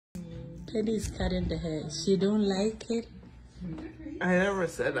Penny is cutting the hair. She don't like it. I never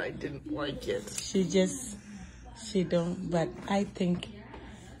said I didn't like it. She don't, but I think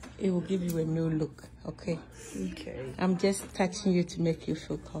it will give you a new look, okay? Okay. I'm just touching you to make you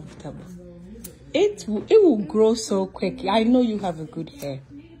feel comfortable. It will grow so quick. I know you have a good hair.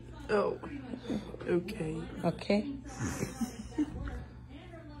 Oh, okay. Okay?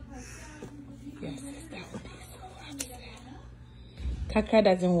 Yes, that would be so upset. Kakra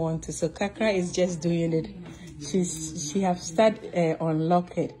doesn't want to, so Kakra is just doing it. She have started on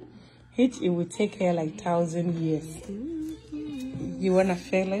Locs. It will take her like 1,000 years. You wanna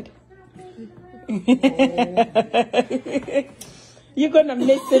feel it? You're gonna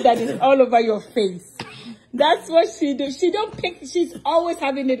miss it that it's all over your face. That's what she do. She don't pick. She's always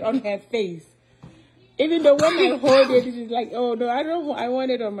having it on her face. Even though when I hold it, it's like, oh no, I don't. I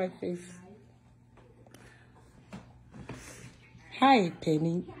want it on my face. Hi,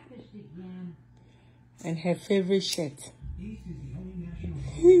 Penny. And her favorite shirt.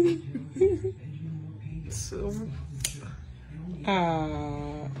 So,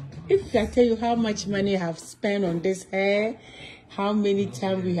 if I tell you how much money I have spent on this hair, how many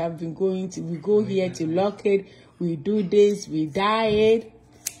times we have been we go here to lock it, we do this, we dye it,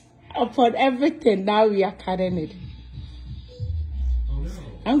 upon everything, now we are cutting it.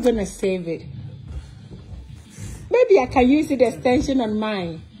 I'm gonna save it. Maybe I can use it extension on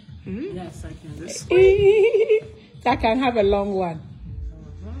mine. Yes, I can. So I can have a long one.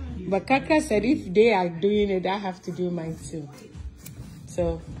 But Kaka said if they are doing it, I have to do mine too.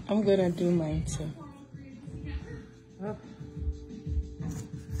 So I'm gonna do mine too.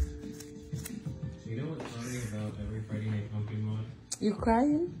 You know what's funny about every Friday Night Pumpkin mod? You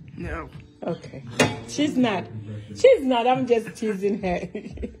crying? No. Okay. She's not. She's not. I'm just teasing her.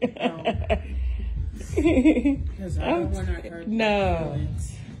 Because I don't want to hurt No.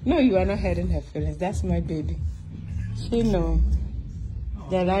 No, you are not hurting her feelings. That's my baby. She knows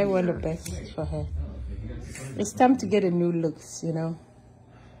that I want the best for her. It's time to get a new looks, you know.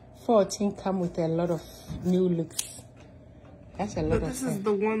 14 come with a lot of new looks. That's a lot But of this fun. is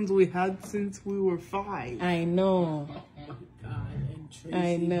the ones we had since we were 5. I know. Oh my God, and Tracy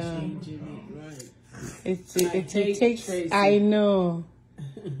I know. changing it right. It takes. Tracy. I know.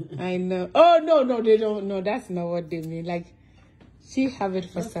 I know. Oh no, they don't. No, that's not what they mean. Like, she have it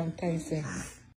for some time. So.